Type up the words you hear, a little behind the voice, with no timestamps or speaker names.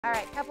All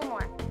right, couple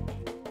more.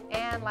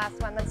 And last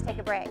one, let's take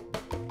a break.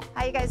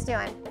 How you guys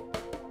doing?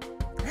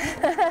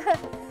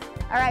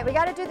 All right, we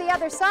gotta do the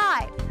other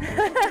side.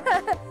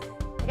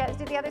 You gotta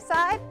do the other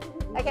side?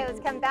 Okay, let's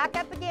come back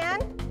up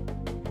again.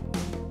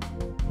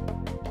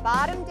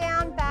 Bottom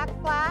down, back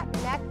flat,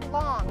 neck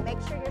long. Make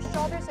sure your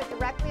shoulders are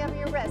directly over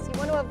your wrists. You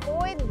want to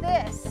avoid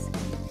this,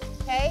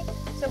 okay?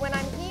 So when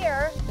I'm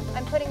here,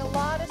 I'm putting a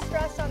lot of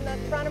stress on the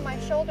front of my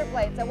shoulder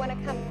blades. I want to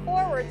come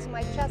forward so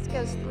my chest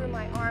goes through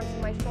my arms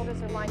and my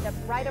shoulders are lined up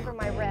right over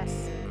my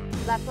wrists.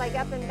 Left leg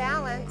up in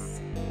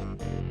balance.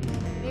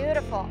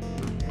 Beautiful.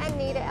 And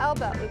knee to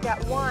elbow. We've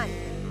got 1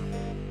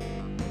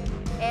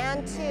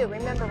 and 2.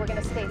 Remember, we're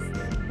going to stay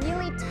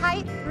really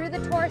tight through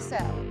the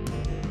torso.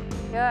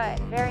 Good.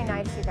 Very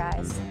nice, you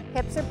guys.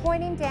 Hips are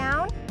pointing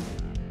down,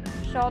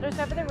 shoulders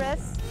over the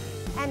wrists,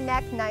 and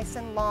neck nice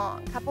and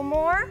long. Couple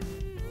more.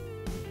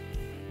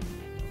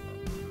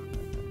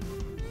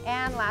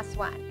 And last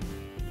one.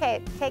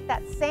 Okay, take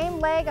that same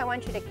leg. I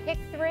want you to kick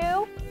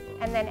through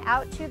and then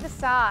out to the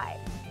side.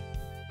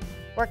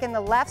 Working the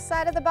left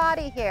side of the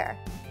body here.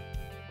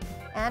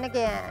 And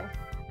again.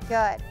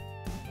 Good.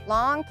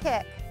 Long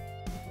kick.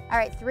 All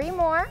right, 3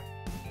 more.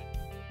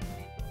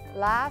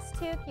 Last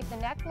 2, keep the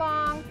neck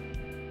long.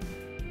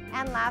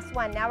 And last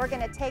one. Now we're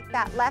going to take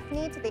that left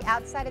knee to the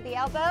outside of the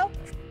elbow.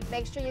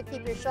 Make sure you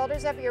keep your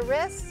shoulders over your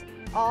wrists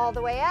all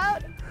the way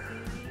out.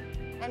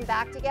 And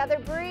back together,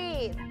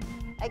 breathe.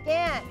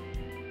 Again,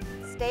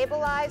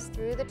 stabilize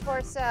through the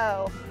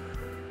torso.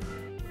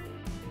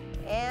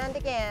 And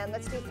again,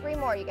 let's do 3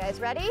 more, you guys.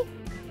 Ready?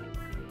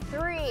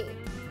 3.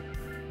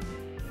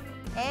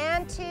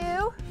 And 2.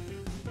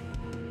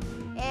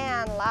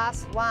 And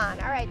last one.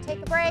 All right,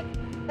 take a break.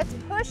 Let's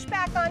push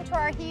back onto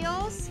our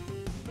heels.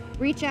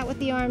 Reach out with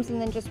the arms and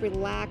then just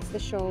relax the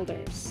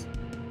shoulders.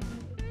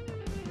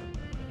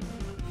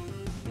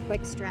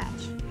 Quick stretch.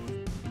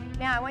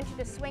 Now I want you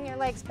to swing your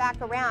legs back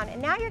around,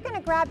 and now you're going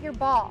to grab your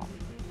ball.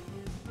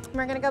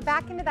 We're going to go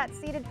back into that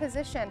seated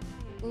position,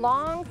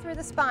 long through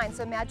the spine.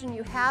 So imagine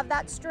you have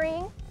that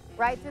string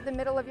right through the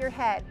middle of your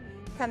head.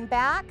 Come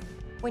back.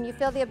 When you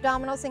feel the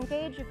abdominals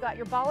engage, you've got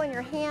your ball in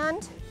your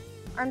hand,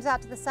 arms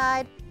out to the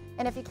side,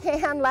 and if you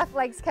can, left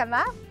legs come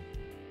up,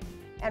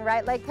 and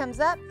right leg comes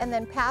up, and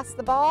then pass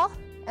the ball,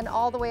 and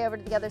all the way over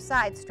to the other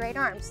side, straight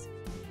arms.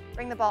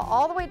 Bring the ball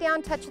all the way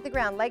down, touch the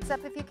ground, legs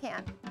up if you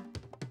can.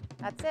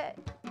 That's it,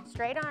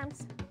 straight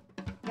arms,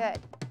 good.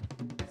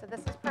 So this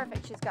is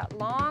perfect. She's got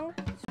long,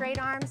 straight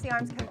arms. The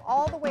arms come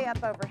all the way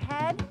up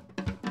overhead.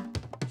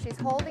 She's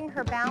holding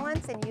her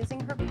balance and using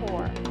her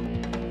core.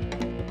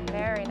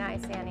 Very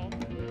nice, Annie.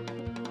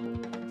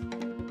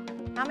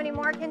 How many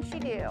more can she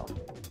do?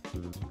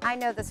 I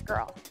know this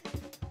girl.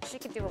 She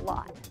could do a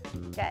lot.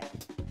 Good.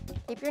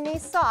 Keep your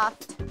knees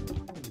soft.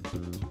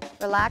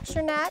 Relax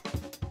your neck.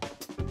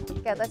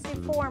 Good, let's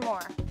do 4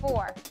 more.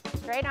 4.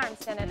 Straight arms,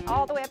 send it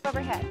all the way up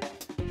overhead.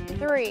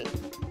 3.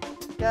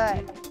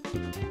 Good.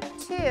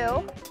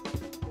 2.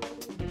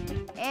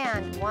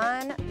 And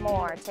 1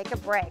 more. Take a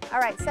break. All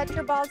right, set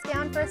your balls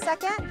down for a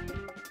second.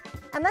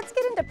 And let's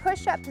get into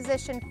push-up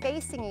position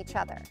facing each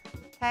other,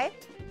 okay?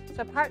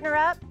 So partner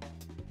up.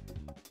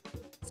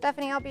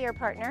 Stephanie, I'll be your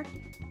partner.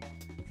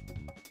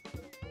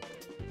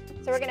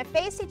 So we're going to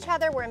face each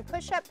other. We're in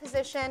push-up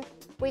position.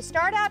 We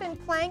start out in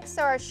plank,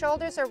 so our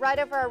shoulders are right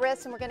over our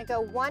wrists, and we're going to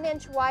go 1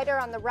 inch wider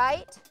on the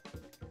right,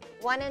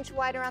 1 inch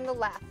wider on the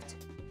left.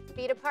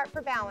 Feet apart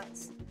for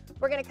balance.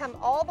 We're going to come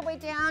all the way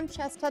down,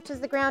 chest touches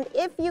the ground.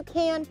 If you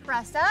can,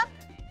 press up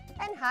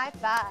and high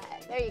five.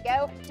 There you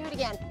go. Do it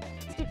again.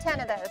 Let's do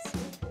 10 of those.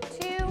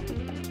 2.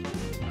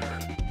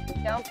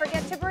 Don't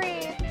forget to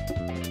breathe.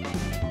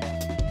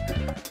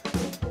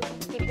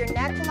 Keep your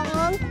neck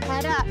long,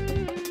 head up.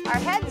 Our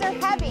heads are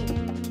heavy,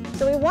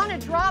 so we want to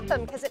drop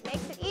them because it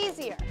makes it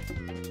easier.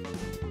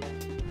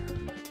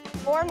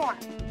 4 more.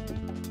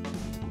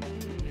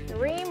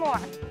 3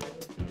 more.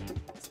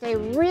 Stay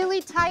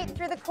really tight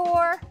through the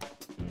core.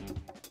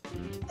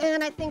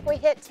 And I think we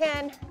hit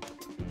 10.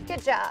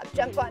 Good job.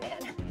 Jump on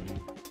in.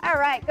 All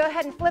right, go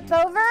ahead and flip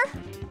over.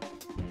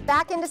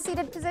 Back into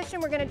seated position.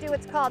 We're going to do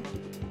what's called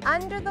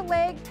under the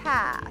leg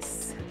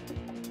pass.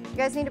 You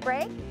guys need a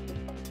break?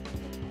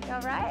 You all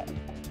right?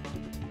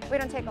 We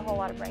don't take a whole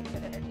lot of breaks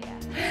at Energia.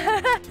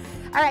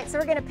 All right, so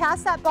we're going to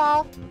pass that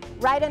ball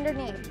right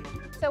underneath.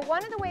 So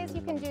one of the ways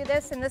you can do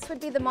this, and this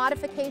would be the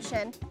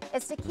modification,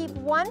 is to keep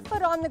 1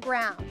 foot on the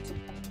ground.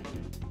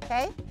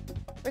 Okay?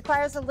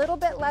 Requires a little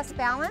bit less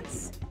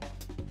balance,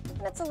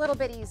 and it's a little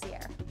bit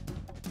easier.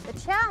 The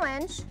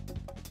challenge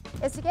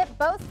is to get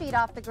both feet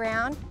off the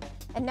ground,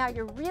 and now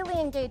you're really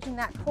engaging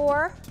that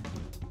core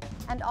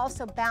and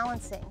also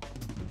balancing.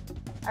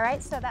 All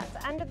right, so that's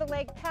under the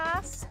leg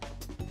pass.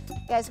 You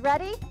guys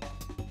ready?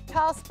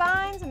 Tall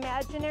spines,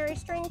 imaginary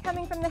string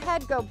coming from the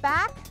head. Go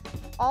back,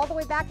 all the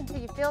way back until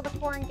you feel the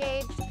core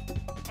engaged,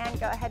 and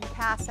go ahead and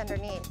pass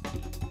underneath.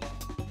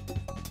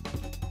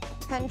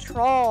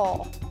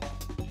 Control.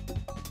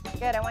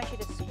 Good, I want you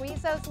to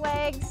squeeze those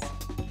legs.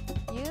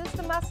 Use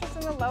the muscles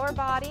in the lower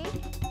body.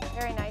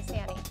 Very nice,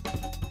 Annie.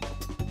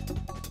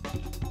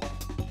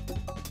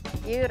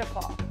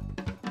 Beautiful.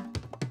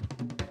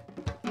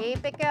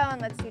 Keep it going.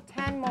 Let's do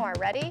 10 more.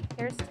 Ready?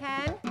 Here's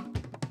 10,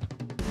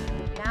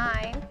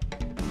 9,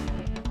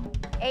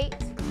 8,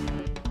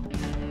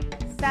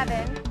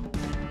 7,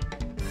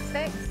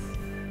 6,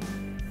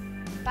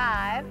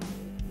 5,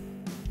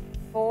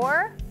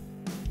 4,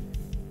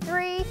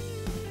 3,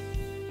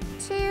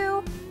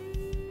 2,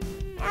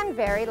 and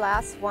very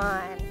last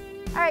one.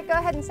 All right, go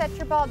ahead and set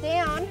your ball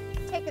down.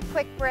 Take a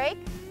quick break.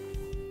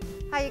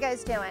 How you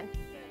guys doing?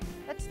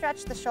 Let's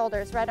stretch the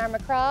shoulders. Right arm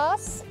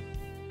across.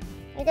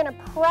 You're gonna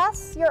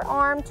press your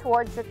arm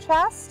towards your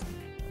chest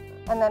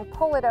and then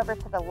pull it over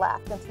to the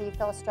left until you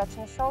feel a stretch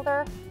in the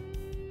shoulder.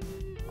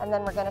 And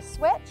then we're gonna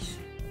switch.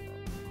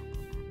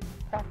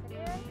 Press it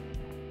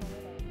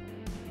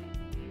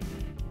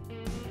in.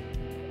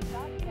 Good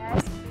job, you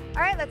guys.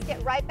 All right, let's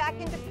get right back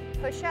into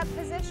push-up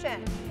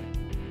position.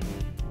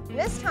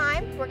 This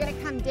time, we're gonna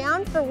come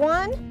down for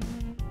one,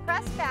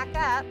 press back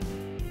up,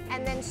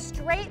 and then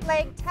straight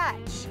leg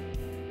touch.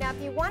 Now,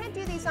 if you wanna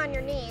do these on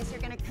your knees, you're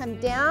gonna come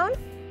down,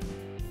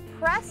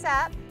 press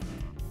up,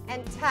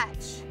 and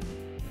touch.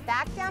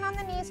 Back down on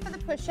the knees for the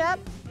push-up,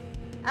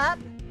 up,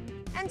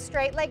 and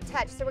straight leg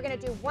touch. So we're gonna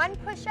do one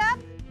push-up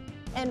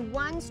and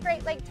one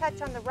straight leg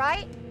touch on the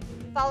right,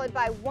 followed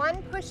by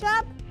one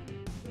push-up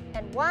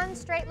and one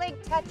straight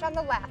leg touch on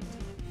the left.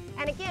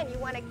 And again, you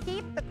wanna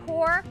keep the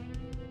core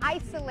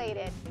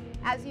isolated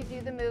as you do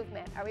the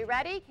movement. Are we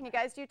ready? Can you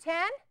guys do 10?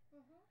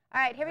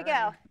 All right, here we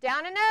go.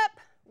 Down and up.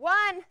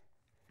 1.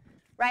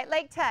 Right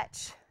leg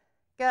touch.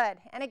 Good.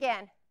 And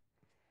again.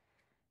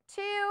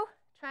 2.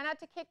 Try not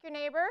to kick your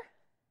neighbor.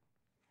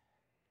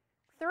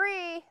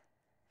 3.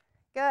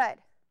 Good.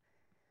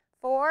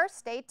 4.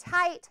 Stay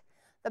tight.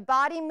 The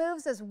body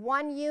moves as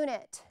one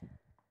unit.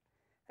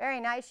 Very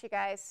nice, you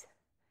guys.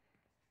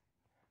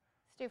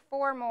 Let's do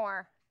 4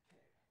 more.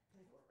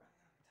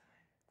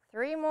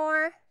 3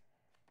 more.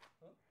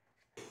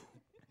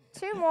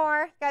 2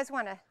 more. You guys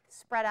want to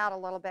spread out a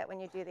little bit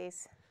when you do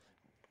these.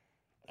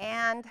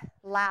 And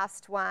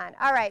last one.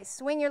 All right,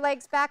 swing your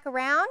legs back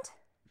around.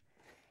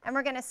 And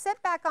we're going to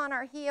sit back on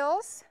our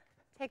heels.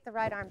 Take the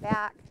right arm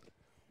back.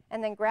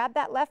 And then grab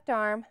that left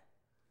arm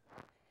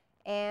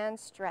and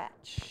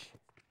stretch.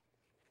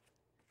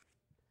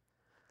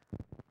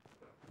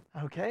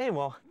 Okay,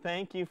 well,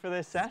 thank you for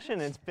this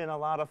session. It's been a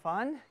lot of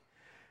fun.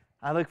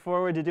 I look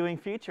forward to doing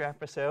future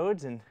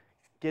episodes and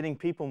getting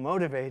people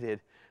motivated.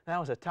 That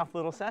was a tough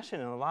little session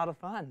and a lot of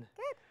fun.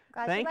 Good.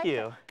 Glad Thank you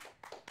you. liked it.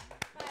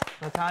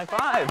 Let's high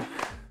five.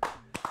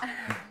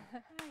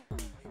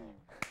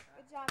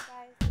 Good job,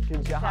 guys.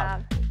 Good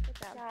job. Good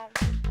job.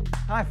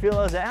 I feel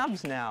those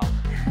abs now.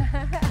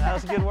 That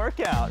was a good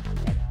workout.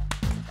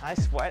 I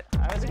sweat.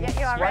 I was Get you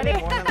sweating already?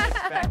 more than I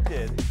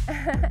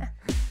expected.